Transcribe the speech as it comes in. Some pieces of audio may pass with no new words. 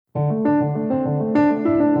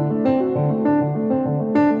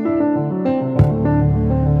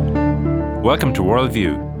Welcome to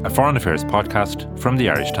Worldview, a foreign affairs podcast from the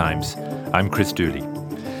Irish Times. I'm Chris Dooley.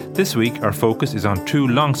 This week, our focus is on two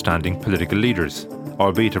long-standing political leaders,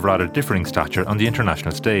 albeit of rather differing stature on the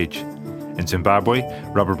international stage. In Zimbabwe,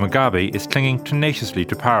 Robert Mugabe is clinging tenaciously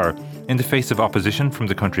to power in the face of opposition from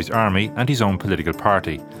the country's army and his own political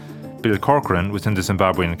party. Bill Corcoran was in the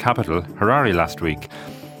Zimbabwean capital, Harare, last week,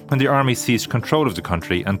 when the army seized control of the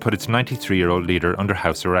country and put its 93-year-old leader under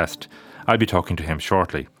house arrest. I'll be talking to him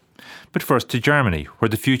shortly. But first to Germany, where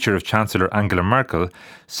the future of Chancellor Angela Merkel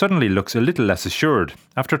suddenly looks a little less assured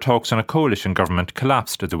after talks on a coalition government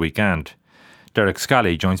collapsed at the weekend. Derek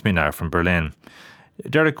Scally joins me now from Berlin.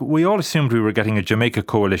 Derek, we all assumed we were getting a Jamaica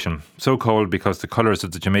coalition, so called because the colours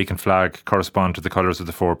of the Jamaican flag correspond to the colours of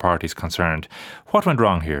the four parties concerned. What went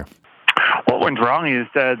wrong here? What went wrong is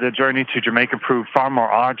the journey to Jamaica proved far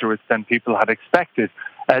more arduous than people had expected.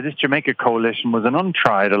 This Jamaica coalition was an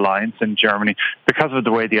untried alliance in Germany. Because of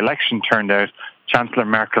the way the election turned out, Chancellor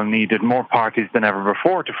Merkel needed more parties than ever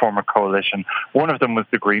before to form a coalition. One of them was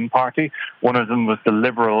the Green Party, one of them was the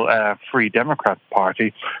Liberal Free Democrats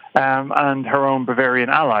Party, and her own Bavarian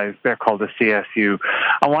allies. They're called the CSU.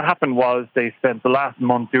 And what happened was they spent the last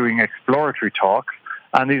month doing exploratory talks,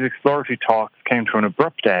 and these exploratory talks came to an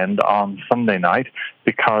abrupt end on Sunday night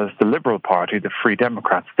because the Liberal Party, the Free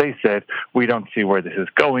Democrats, they said, we don't see where this is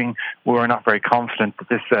going. We're not very confident that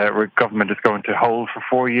this government is going to hold for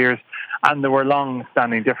 4 years. And there were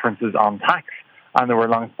long-standing differences on tax, and there were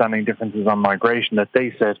long-standing differences on migration that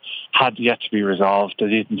they said had yet to be resolved. They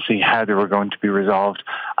didn't see how they were going to be resolved.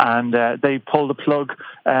 And they pulled the plug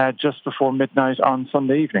just before midnight on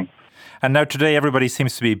Sunday evening. And now today everybody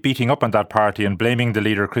seems to be beating up on that party and blaming the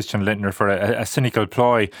leader, Christian Lindner, for a cynical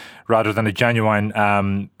ploy rather than a genuine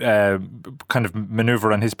kind of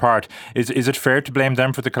manoeuvre on his part. Is it fair to blame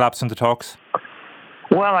them for the collapse in the talks?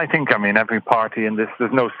 Well, I think, every party in this,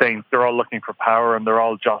 there's no saints. They're all looking for power and they're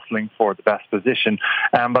all jostling for the best position.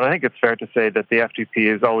 But I think it's fair to say that the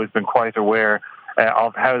FDP has always been quite aware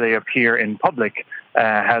of how they appear in public,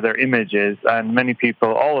 how their image is. And many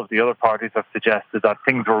people, all of the other parties have suggested that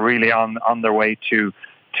things were really on their way to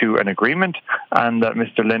an agreement, and that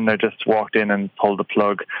Mr. Lindner just walked in and pulled the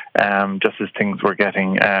plug just as things were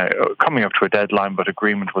coming up to a deadline, but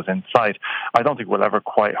agreement was in sight. I don't think we'll ever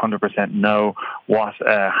quite 100% know what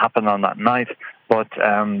happened on that night. But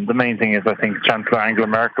the main thing is I think Chancellor Angela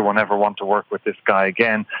Merkel will never want to work with this guy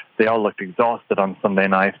again. They all looked exhausted on Sunday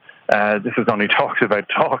night. This is only talks about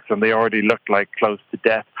talks, and they already looked like close to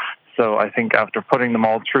death. So I think after putting them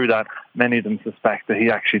all through that, many of them suspect that he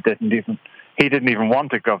actually didn't even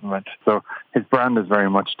want a government. So his brand is very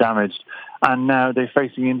much damaged. And now they're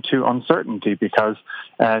facing into uncertainty because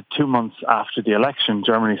 2 months after the election,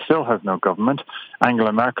 Germany still has no government.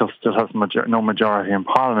 Angela Merkel still has no majority in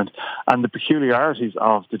parliament. And the peculiarities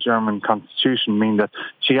of the German constitution mean that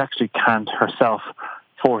she actually can't herself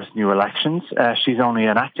force new elections. She's only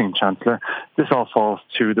an acting chancellor. This all falls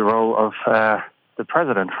to the role of the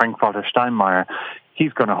president, Frank-Walter Steinmeier.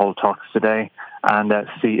 He's going to hold talks today and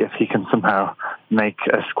see if he can somehow make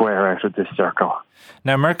a square out of this circle.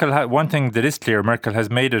 Now, Merkel, one thing that is clear, Merkel has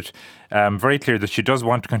made it very clear that she does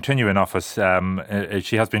want to continue in office.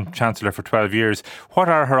 She has been Chancellor for 12 years. What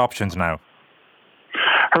are her options now?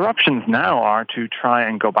 Her options now are to try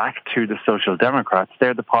and go back to the Social Democrats.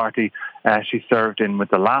 They're the party she served in with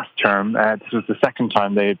the last term. This was the second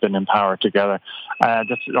time they had been in power together.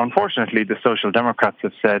 Unfortunately, the Social Democrats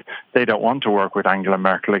have said they don't want to work with Angela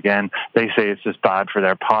Merkel again. They say it's just bad for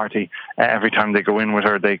their party. Every time they go in with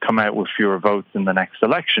her, they come out with fewer votes in the next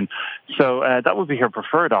election. So that would be her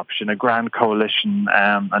preferred option, a grand coalition,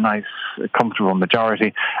 a nice, comfortable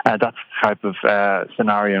majority. That's the type of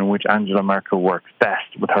scenario in which Angela Merkel works best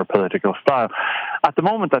with her political style. At the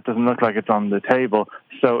moment, that doesn't look like it's on the table,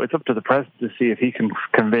 so it's up to the president to see if he can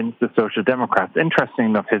convince the Social Democrats, interesting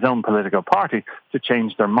enough, his own political party, to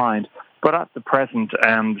change their mind. But at the present,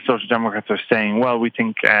 the Social Democrats are saying, well, we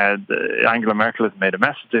think Angela Merkel has made a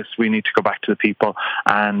mess of this. We need to go back to the people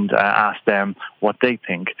and ask them what they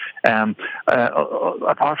think.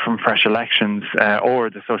 Apart from fresh elections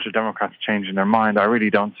or the Social Democrats changing their mind, I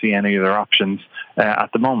really don't see any other options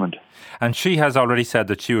at the moment. And she has already said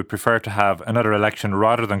that she would prefer to have another election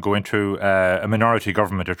rather than go into a minority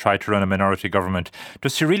government or try to run a minority government.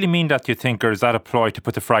 Does she really mean that, you think, or is that a ploy to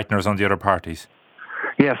put the frighteners on the other parties?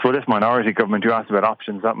 Yes, well, this minority government, you asked about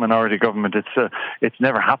options. That minority government, it's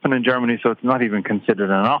never happened in Germany, so it's not even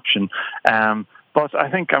considered an option. But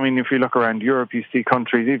I think, if you look around Europe, you see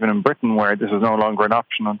countries, even in Britain, where this was no longer an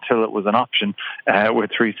option until it was an option,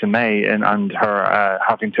 with Theresa May and her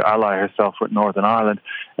having to ally herself with Northern Ireland.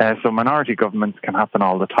 So minority governments can happen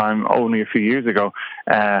all the time. Only a few years ago,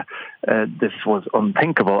 this was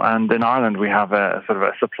unthinkable. And in Ireland, we have a sort of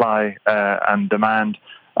a supply and demand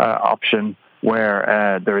option,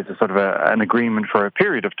 where there is a sort of an agreement for a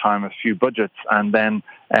period of time, a few budgets, and then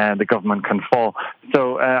the government can fall.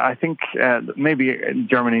 So I think maybe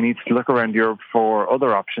Germany needs to look around Europe for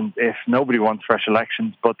other options if nobody wants fresh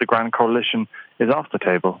elections, but the Grand Coalition is off the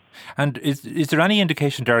table. And is there any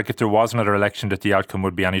indication, Derek, if there was another election, that the outcome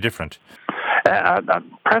would be any different? At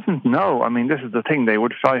present, no. This is the thing. They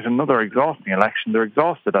would fight another exhausting election. They're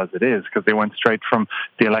exhausted as it is because they went straight from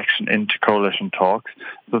the election into coalition talks.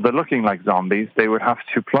 So they're looking like zombies. They would have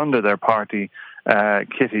to plunder their party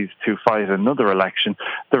kitties to fight another election.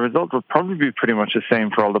 The result would probably be pretty much the same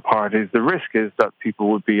for all the parties. The risk is that people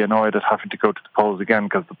would be annoyed at having to go to the polls again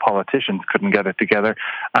because the politicians couldn't get it together,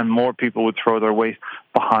 and more people would throw their weight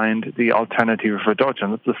behind the Alternative for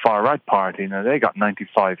Deutschland. That's the far-right party. Now, they got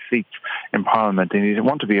 95 seats in Parliament, and you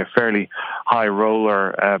want to be a fairly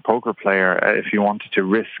high-roller poker player if you wanted to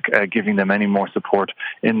risk giving them any more support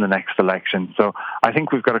in the next election. So I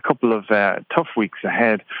think we've got a couple of tough weeks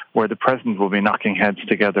ahead where the president will be knocking heads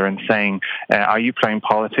together and saying, are you playing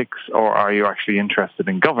politics or are you actually interested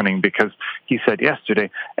in governing? Because he said yesterday,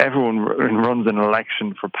 everyone runs an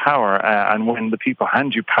election for power, and when the people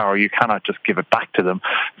hand you power, you cannot just give it back to them.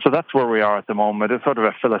 So that's where we are at the moment. It's sort of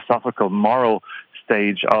a philosophical, moral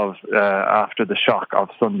stage of after the shock of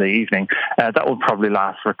Sunday evening. That will probably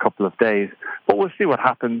last for a couple of days, but we'll see what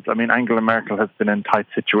happens. Angela Merkel has been in tight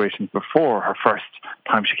situations before. Her first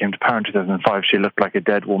time she came to power in 2005, she looked like a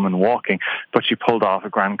dead woman walking, but she pulled off a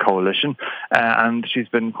grand coalition, and she's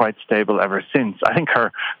been quite stable ever since. I think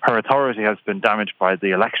her authority has been damaged by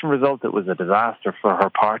the election result. It was a disaster for her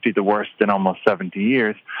party, the worst in almost 70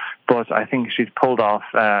 years, but I think she's pulled off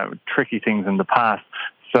tricky things in the past.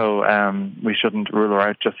 So we shouldn't rule her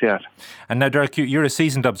out just yet. And now, Derek, you're a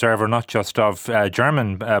seasoned observer, not just of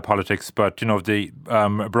German politics, but the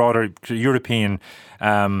broader European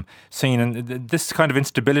scene. And this kind of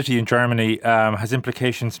instability in Germany has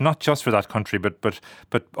implications not just for that country, but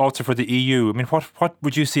also for the EU. What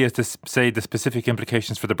would you see as the specific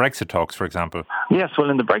implications for the Brexit talks, for example? Yes, well,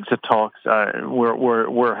 in the Brexit talks,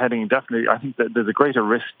 we're heading definitely. I think that there's a greater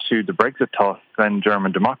risk to the Brexit talks than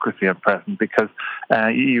German democracy at present, because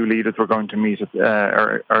EU leaders were going to meet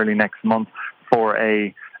early next month for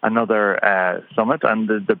another summit, and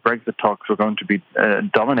the Brexit talks were going to be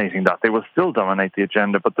dominating that. They will still dominate the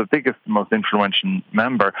agenda, but the biggest, most influential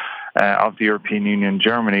member of the European Union,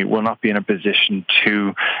 Germany, will not be in a position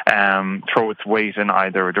to throw its weight in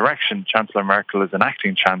either direction. Chancellor Merkel is an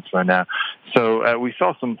acting chancellor now. So we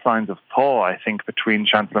saw some signs of thaw, I think, between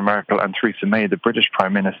Chancellor Merkel and Theresa May, the British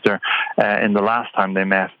Prime Minister, in the last time they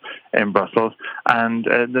met in Brussels. And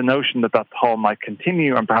the notion that thaw might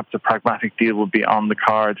continue and perhaps a pragmatic deal will be on the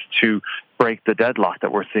cards to break the deadlock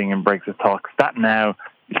that we're seeing in Brexit talks. That now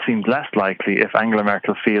seems less likely if Angela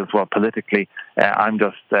Merkel feels, well, politically, I'm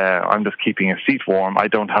just keeping a seat warm. I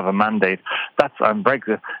don't have a mandate. That's on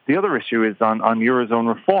Brexit. The other issue is on Eurozone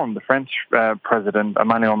reform. The French President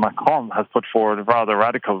Emmanuel Macron has put forward rather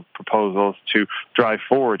radical proposals to drive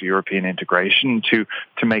forward European integration, to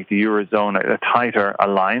make the Eurozone a tighter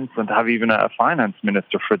alliance, and to have even a finance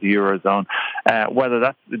minister for the Eurozone.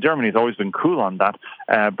 Germany's always been cool on that,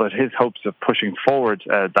 but his hopes of pushing forward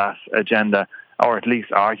that agenda, or at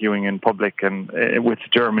least arguing in public and with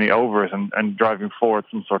Germany over it and driving forward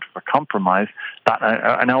some sort of a compromise, that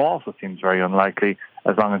now also seems very unlikely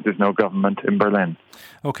as long as there's no government in Berlin.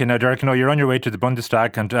 Okay, now, Derek, you're on your way to the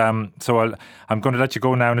Bundestag, and so I'm going to let you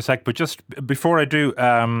go now in a sec, but just before I do,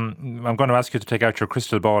 I'm going to ask you to take out your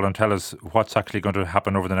crystal ball and tell us what's actually going to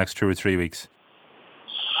happen over the next 2 or 3 weeks.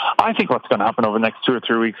 I think what's going to happen over the next 2 or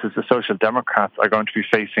 3 weeks is the Social Democrats are going to be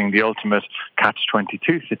facing the ultimate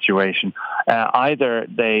catch-22 situation. Either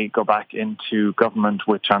they go back into government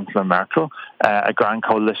with Chancellor Merkel, a grand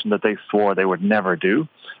coalition that they swore they would never do,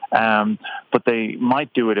 but they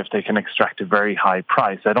might do it if they can extract a very high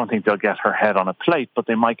price. I don't think they'll get her head on a plate, but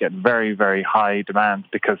they might get very, very high demands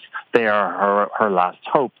because they are her last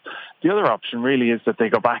hope. The other option really is that they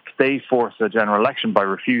go back, they force a general election by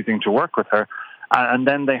refusing to work with her, and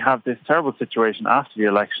then they have this terrible situation after the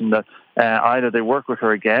election that Either they work with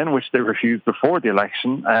her again, which they refused before the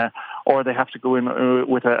election, or they have to go in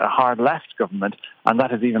with a hard left government, and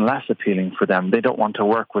that is even less appealing for them. They don't want to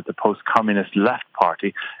work with the post-communist left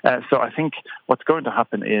party. So I think what's going to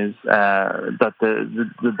happen is that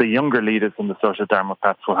the younger leaders in the Social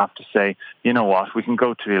Democrats will have to say, you know what, we can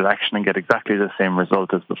go to the election and get exactly the same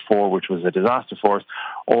result as before, which was a disaster for us,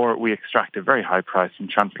 or we extract a very high price from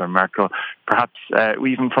Chancellor Merkel, perhaps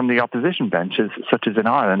even from the opposition benches, such as in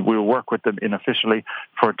Ireland. We'll work with them unofficially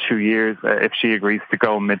for 2 years if she agrees to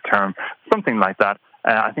go midterm, something like that.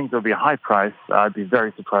 I think there'll be a high price. I'd be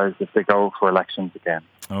very surprised if they go for elections again.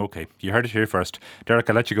 Okay, you heard it here first. Derek,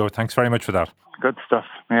 I'll let you go. Thanks very much for that. Good stuff.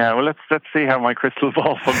 Yeah, well, let's see how my crystal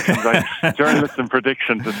ball functions. Journalists and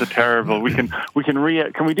predictions, it's a terrible. Can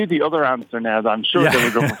we do the other answer now? That I'm sure they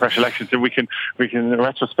will go for fresh elections, and we can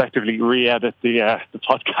retrospectively re-edit the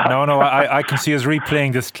podcast. No, I can see us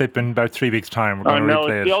replaying this clip in about 3 weeks' time. We're going to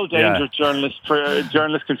replay it's the old danger of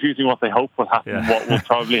journalists confusing what they hope will happen and what will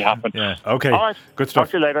probably happen. Yeah. Okay. All right. Good stuff.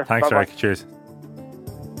 Talk to you later. Thanks, Bye-bye. Derek. Cheers.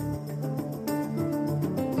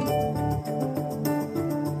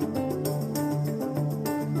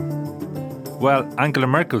 Well, Angela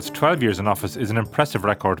Merkel's 12 years in office is an impressive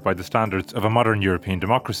record by the standards of a modern European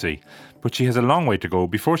democracy, but she has a long way to go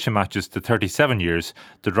before she matches the 37 years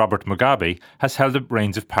that Robert Mugabe has held the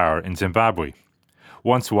reins of power in Zimbabwe.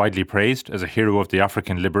 Once widely praised as a hero of the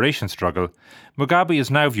African liberation struggle, Mugabe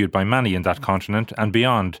is now viewed by many in that continent and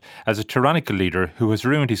beyond as a tyrannical leader who has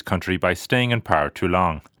ruined his country by staying in power too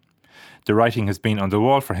long. The writing has been on the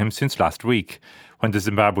wall for him since last week, when the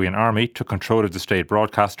Zimbabwean army took control of the state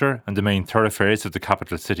broadcaster and the main thoroughfares of the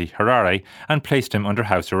capital city, Harare, and placed him under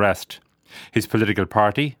house arrest. His political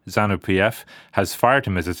party, ZANU-PF, has fired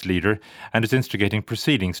him as its leader and is instigating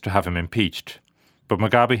proceedings to have him impeached. But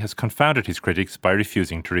Mugabe has confounded his critics by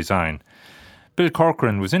refusing to resign. Bill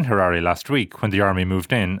Corcoran was in Harare last week when the army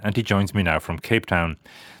moved in, and he joins me now from Cape Town.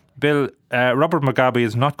 Bill, Robert Mugabe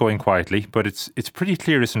is not going quietly, but it's pretty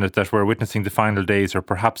clear, isn't it, that we're witnessing the final days or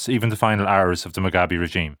perhaps even the final hours of the Mugabe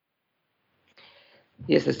regime?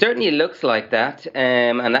 Yes, it certainly looks like that,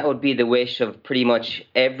 and that would be the wish of pretty much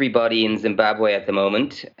everybody in Zimbabwe at the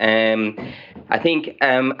moment. I think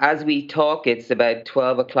as we talk, it's about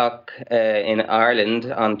 12 o'clock in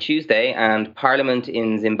Ireland on Tuesday, and Parliament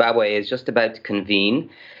in Zimbabwe is just about to convene,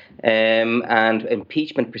 and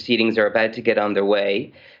impeachment proceedings are about to get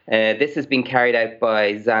underway. This has been carried out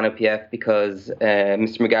by ZANU-PF because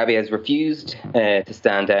Mr. Mugabe has refused to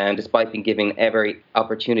stand down despite being given every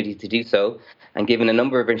opportunity to do so, and given a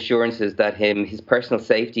number of assurances that his personal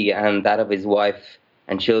safety and that of his wife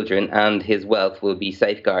and children and his wealth will be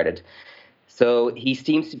safeguarded. So he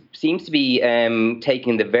seems to be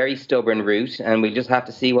taking the very stubborn route, and we'll just have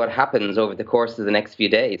to see what happens over the course of the next few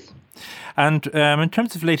days. And in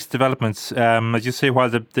terms of latest developments, as you say, while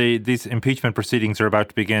these impeachment proceedings are about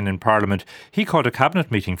to begin in Parliament, he called a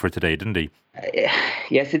cabinet meeting for today, didn't he?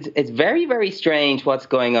 Yes, it's very, very strange what's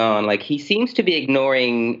going on. Like, he seems to be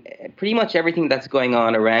ignoring pretty much everything that's going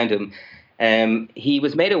on around him. He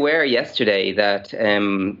was made aware yesterday that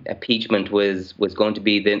impeachment was going to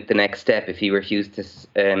be the next step if he refused to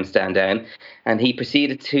stand down. And he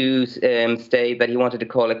proceeded to state that he wanted to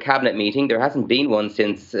call a cabinet meeting. There hasn't been one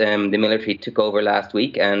since the military took over last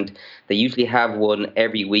week, and they usually have one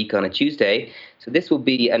every week on a Tuesday. So this will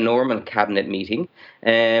be a normal cabinet meeting.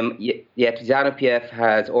 Yet ZANU-PF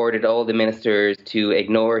has ordered all the ministers to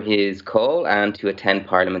ignore his call and to attend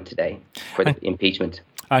Parliament today for the impeachment.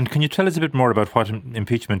 And can you tell us a bit more about what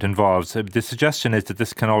impeachment involves? The suggestion is that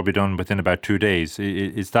this can all be done within about 2 days.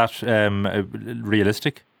 Is that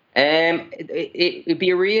realistic? It would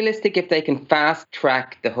be realistic if they can fast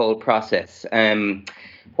track the whole process.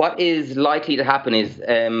 What is likely to happen is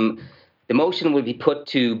the motion will be put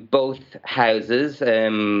to both houses,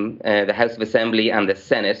 the House of Assembly and the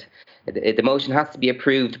Senate. The motion has to be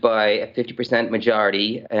approved by a 50%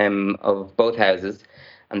 majority of both houses.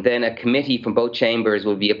 And then a committee from both chambers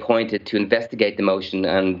will be appointed to investigate the motion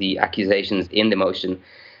and the accusations in the motion.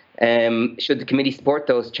 Should the committee support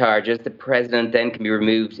those charges, the president then can be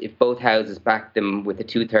removed if both houses back them with a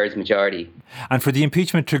 2/3 majority. And for the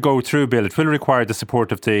impeachment to go through, Bill, it will require the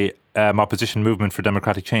support of the opposition movement for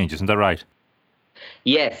democratic change, isn't that right?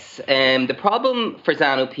 Yes. The problem for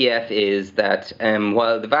ZANU-PF is that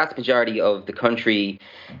while the vast majority of the country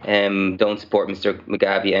don't support Mr.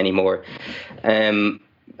 Mugabe anymore,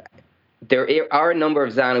 there are a number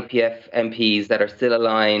of ZANU-PF MPs that are still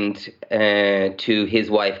aligned to his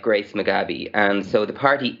wife, Grace Mugabe. And so the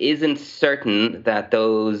party isn't certain that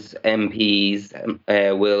those MPs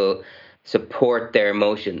will support their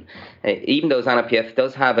motion. Even though ZANU-PF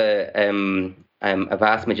does have a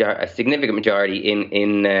a significant majority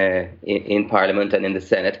in Parliament and in the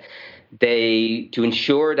Senate. To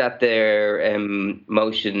ensure that their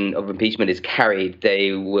motion of impeachment is carried,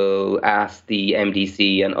 they will ask the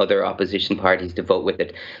MDC and other opposition parties to vote with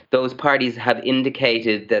it. Those parties have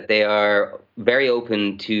indicated that they are very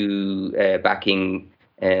open to backing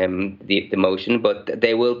the motion, but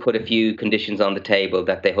they will put a few conditions on the table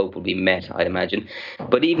that they hope will be met, I'd imagine.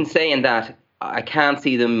 But even saying that, I can't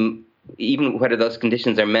see them, even whether those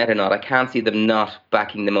conditions are met or not, I can't see them not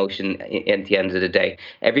backing the motion at the end of the day.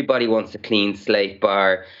 Everybody wants a clean slate,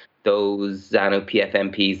 bar those ZANU-PF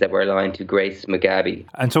MPs that were aligned to Grace Mugabe.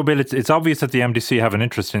 And so, Bill, it's obvious that the MDC have an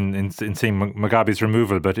interest in seeing Mugabe's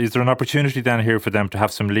removal, but is there an opportunity then here for them to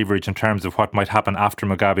have some leverage in terms of what might happen after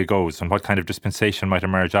Mugabe goes and what kind of dispensation might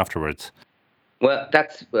emerge afterwards? Well,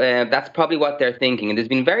 that's probably what they're thinking. And there's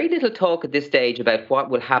been very little talk at this stage about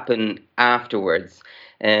what will happen afterwards.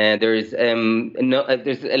 There's a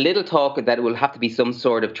little talk that it will have to be some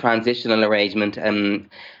sort of transitional arrangement,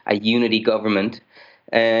 a unity government.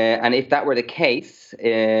 And if that were the case,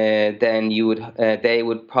 then they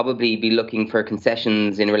would probably be looking for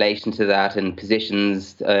concessions in relation to that and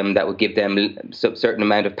positions that would give them a certain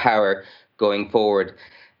amount of power going forward.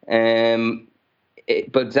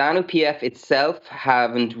 But ZANU-PF itself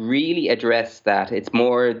haven't really addressed that. It's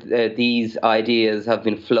more these ideas have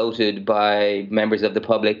been floated by members of the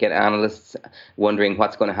public and analysts wondering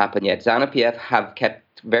what's going to happen yet. ZANU-PF have kept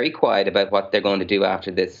very quiet about what they're going to do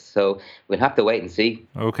after this. So we'll have to wait and see.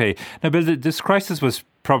 Okay. Now, Bill, this crisis was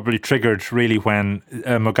probably triggered really when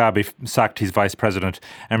Mugabe sacked his vice president,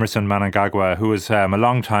 Emerson Mnangagwa, who was a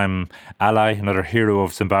long-time ally, another hero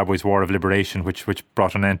of Zimbabwe's War of Liberation, which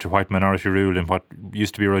brought an end to white minority rule in what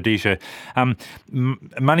used to be Rhodesia.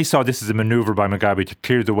 Many saw this as a manoeuvre by Mugabe to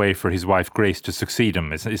clear the way for his wife Grace to succeed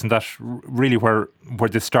him. Isn't that really where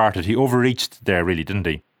this started? He overreached there, really, didn't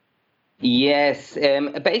he? Yes.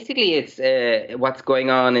 Basically, it's what's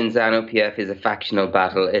going on in ZANU-PF is a factional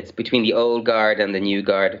battle. It's between the old guard and the new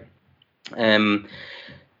guard. Emerson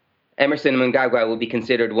Mnangagwa will be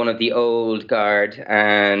considered one of the old guard,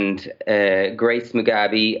 and Grace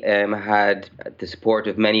Mugabe had the support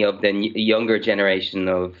of many of the younger generation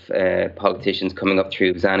of politicians coming up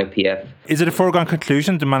through ZANU-PF. Is it a foregone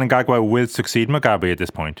conclusion that Mnangagwa will succeed Mugabe at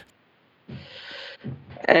this point?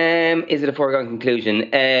 Is it a foregone conclusion?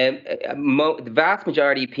 The vast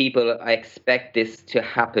majority of people, I expect this to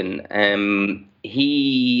happen.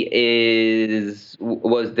 He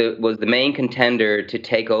was the main contender to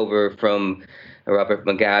take over from Robert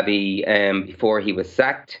Mugabe before he was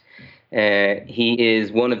sacked. He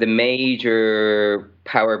is one of the major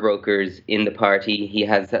power brokers in the party. He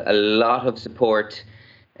has a lot of support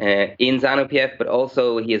in ZANU-PF, but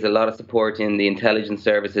also he has a lot of support in the intelligence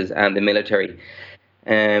services and the military.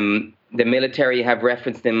 The military have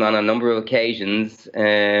referenced him on a number of occasions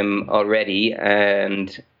already,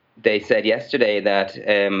 and they said yesterday that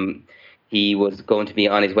he was going to be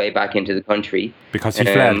on his way back into the country. Because he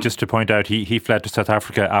fled, just to point out, he fled to South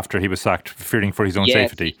Africa after he was sacked, fearing for his own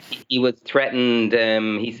safety. He was threatened.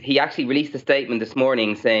 He actually released a statement this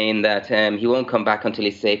morning saying that he won't come back until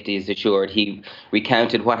his safety is assured. He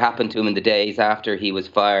recounted what happened to him in the days after he was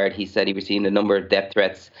fired. He said he received a number of death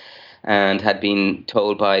threats and had been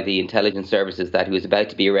told by the intelligence services that he was about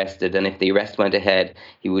to be arrested, and if the arrest went ahead,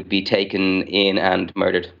 he would be taken in and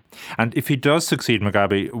murdered. And if he does succeed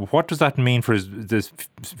Mugabe, what does that mean for the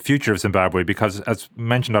future of Zimbabwe? Because, as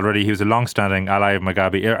mentioned already, he was a long-standing ally of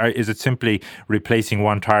Mugabe. Is it simply replacing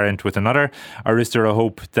one tyrant with another, or is there a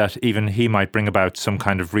hope that even he might bring about some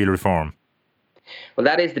kind of real reform? Well,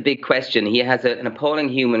 that is the big question. He has an appalling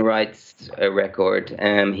human rights record.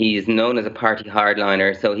 He is known as a party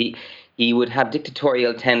hardliner, so he would have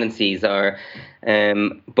dictatorial tendencies.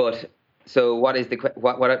 But so, what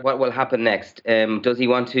will happen next? Does he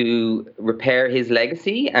want to repair his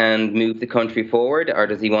legacy and move the country forward, or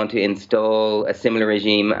does he want to install a similar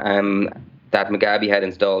regime that Mugabe had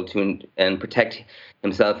installed and protect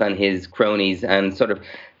himself and his cronies and sort of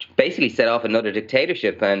basically set off another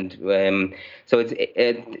dictatorship? And so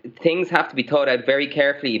things have to be thought out very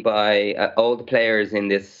carefully by all the players in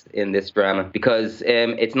this drama, because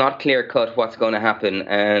it's not clear cut what's going to happen.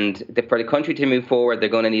 And for the country to move forward, they're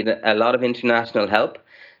going to need a lot of international help.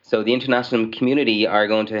 So the international community are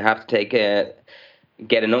going to have to take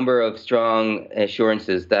get a number of strong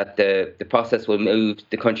assurances that the process will move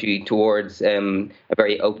the country towards a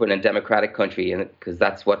very open and democratic country, because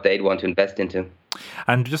that's what they'd want to invest into.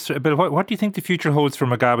 And just a bit, what do you think the future holds for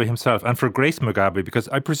Mugabe himself and for Grace Mugabe? Because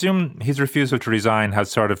I presume his refusal to resign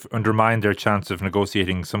has sort of undermined their chance of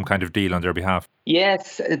negotiating some kind of deal on their behalf.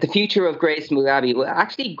 Yes, the future of Grace Mugabe. Well,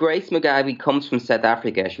 actually, Grace Mugabe comes from South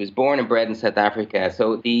Africa. She was born and bred in South Africa.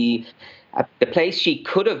 So the place she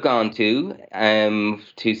could have gone to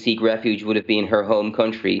seek refuge would have been her home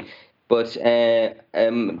country. But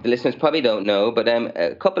the listeners probably don't know, but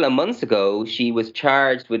a couple of months ago, she was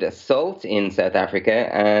charged with assault in South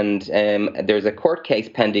Africa, and there's a court case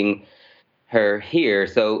pending her here.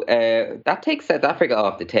 So that takes South Africa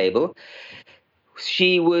off the table.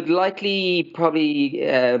 She would likely probably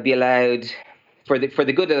be allowed, for the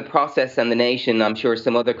good of the process and the nation, I'm sure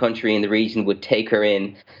some other country in the region would take her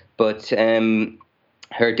in. But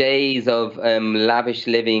her days of lavish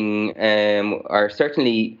living are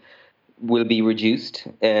certainly will be reduced.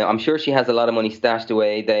 I'm sure she has a lot of money stashed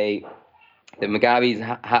away. The Mugabes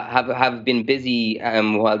have been busy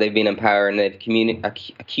while they've been in power, and they've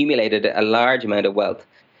accumulated a large amount of wealth.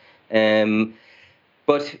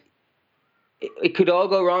 But it could all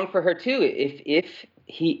go wrong for her too. If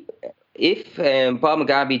Bob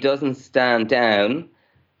Mugabe doesn't stand down,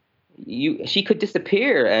 she could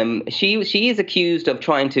disappear. She is accused of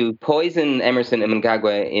trying to poison Emerson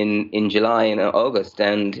Mnangagwa in July and August,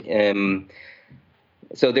 and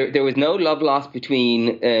so there was no love lost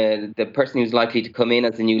between the person who's likely to come in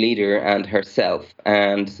as the new leader and herself.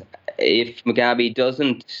 And if Mugabe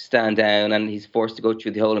doesn't stand down and he's forced to go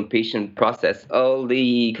through the whole impeachment process, all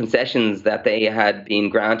the concessions that they had been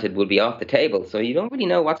granted will be off the table. So you don't really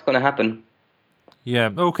know what's going to happen.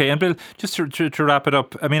 Yeah, okay. And Bill, just to wrap it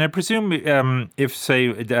up, I mean, I presume if,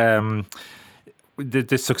 say,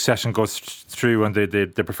 this succession goes through and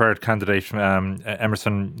the preferred candidate,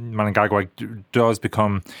 Emerson Mnangagwa, does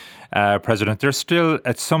become president, there's still,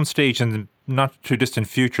 at some stage in the not too distant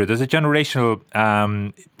future, there's a generational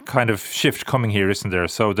kind of shift coming here, isn't there?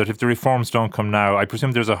 So that if the reforms don't come now, I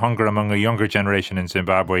presume there's a hunger among a younger generation in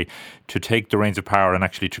Zimbabwe to take the reins of power and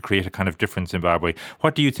actually to create a kind of different Zimbabwe.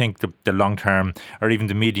 What do you think the long-term or even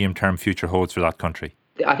the medium-term future holds for that country?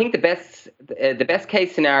 I think the best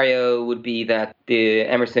case scenario would be that the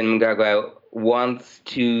Emerson Mnangagwa wants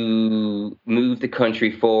to move the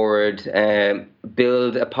country forward,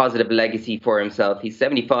 build a positive legacy for himself. He's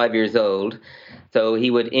 75 years old, so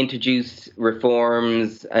he would introduce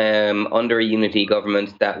reforms under a unity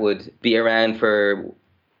government that would be around for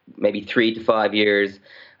maybe 3 to 5 years,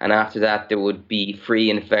 and after that there would be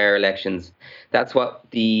free and fair elections. That's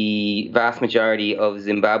what the vast majority of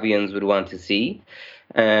Zimbabweans would want to see.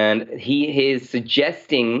 And he is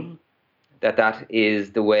suggesting that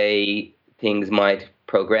is the way things might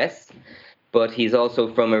progress. But he's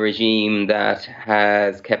also from a regime that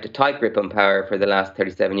has kept a tight grip on power for the last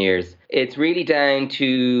 37 years. It's really down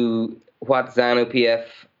to what ZANU-PF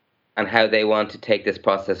and how they want to take this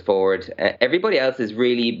process forward. Everybody else is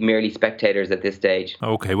really merely spectators at this stage.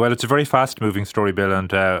 Okay, well, it's a very fast-moving story, Bill,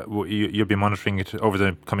 and you'll be monitoring it over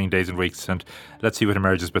the coming days and weeks, and let's see what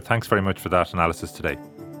emerges. But thanks very much for that analysis today.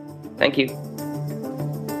 Thank you.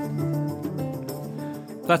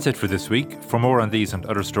 That's it for this week. For more on these and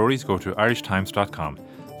other stories, go to irishtimes.com.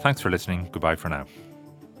 Thanks for listening. Goodbye for now.